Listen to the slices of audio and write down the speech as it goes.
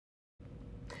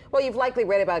Well, you've likely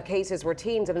read about cases where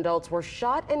teens and adults were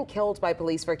shot and killed by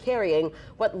police for carrying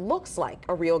what looks like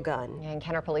a real gun. And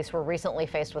Kenner police were recently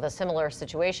faced with a similar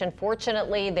situation.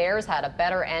 Fortunately, theirs had a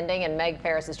better ending, and Meg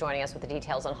Ferris is joining us with the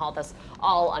details on how this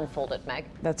all unfolded. Meg.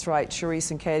 That's right,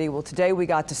 Charisse and Katie. Well, today we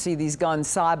got to see these guns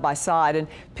side by side, and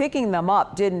picking them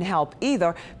up didn't help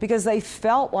either because they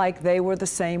felt like they were the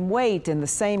same weight and the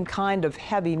same kind of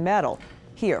heavy metal.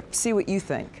 Here, see what you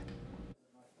think.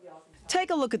 Take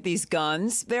a look at these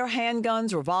guns. They're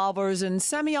handguns, revolvers, and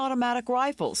semi-automatic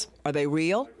rifles. Are they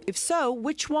real? If so,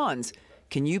 which ones?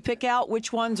 Can you pick out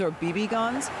which ones are BB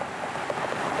guns?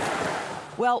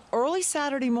 Well, early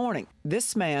Saturday morning,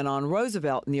 this man on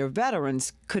Roosevelt near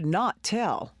Veterans could not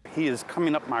tell. He is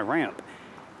coming up my ramp.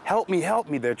 Help me,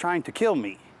 they're trying to kill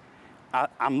me.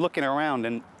 I'm looking around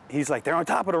and he's like, they're on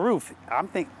top of the roof. I'm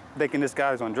thinking this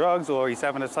guy's on drugs or he's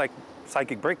having a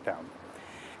psychic breakdown.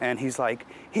 And he's like,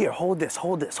 here, hold this.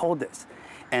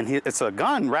 And it's a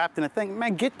gun wrapped in a thing.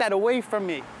 Man, get that away from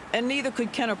me. And neither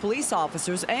could Kenner police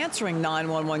officers answering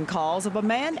 911 calls of a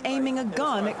man aiming a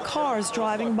gun at cars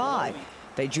driving by.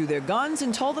 They drew their guns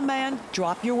and told the man,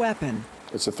 drop your weapon.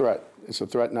 It's a threat. It's a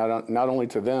threat not only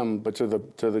to them, but to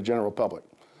the general public.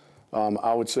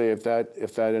 I would say if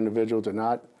that individual did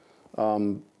not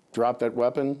drop that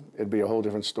weapon, it'd be a whole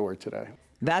different story today.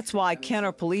 That's why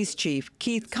Kenner Police Chief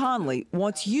Keith Conley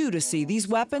wants you to see these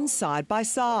weapons side by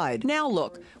side. Now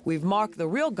look, we've marked the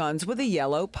real guns with a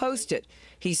yellow Post-it.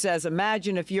 He says,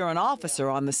 imagine if you're an officer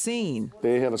on the scene.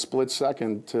 They have a split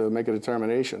second to make a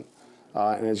determination.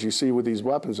 And as you see with these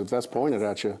weapons, if that's pointed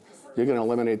at you, you're going to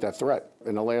eliminate that threat.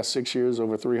 In the last 6 years,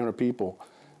 over 300 people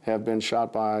have been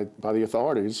shot by the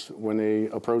authorities when they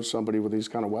approach somebody with these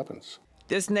kind of weapons.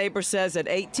 This neighbor says at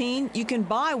 18, you can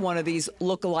buy one of these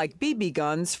look-alike BB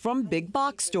guns from big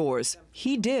box stores.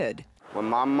 He did. When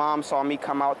my mom saw me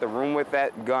come out the room with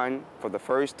that gun for the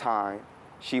first time,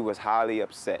 she was highly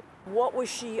upset. What was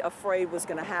she afraid was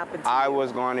going to happen to you? I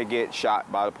was going to get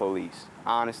shot by the police,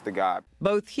 honest to God.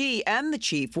 Both he and the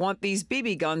chief want these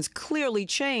BB guns clearly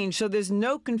changed so there's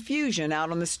no confusion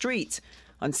out on the streets.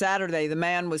 On Saturday, the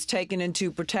man was taken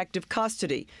into protective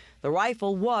custody. The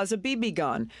rifle was a BB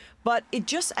gun, but it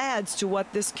just adds to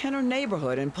what this Kenner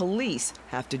neighborhood and police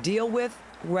have to deal with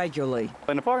regularly.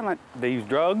 In the parking lot, they use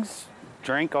drugs,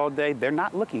 drink all day. They're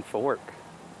not looking for work.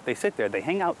 They sit there, they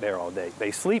hang out there all day, they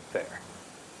sleep there.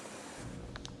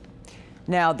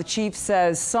 Now, the chief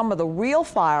says some of the real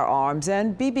firearms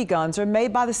and BB guns are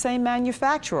made by the same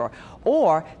manufacturer,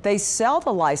 or they sell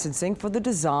the licensing for the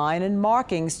design and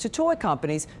markings to toy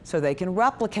companies so they can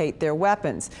replicate their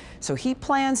weapons. So he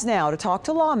plans now to talk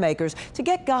to lawmakers to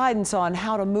get guidance on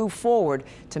how to move forward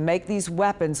to make these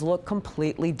weapons look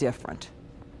completely different.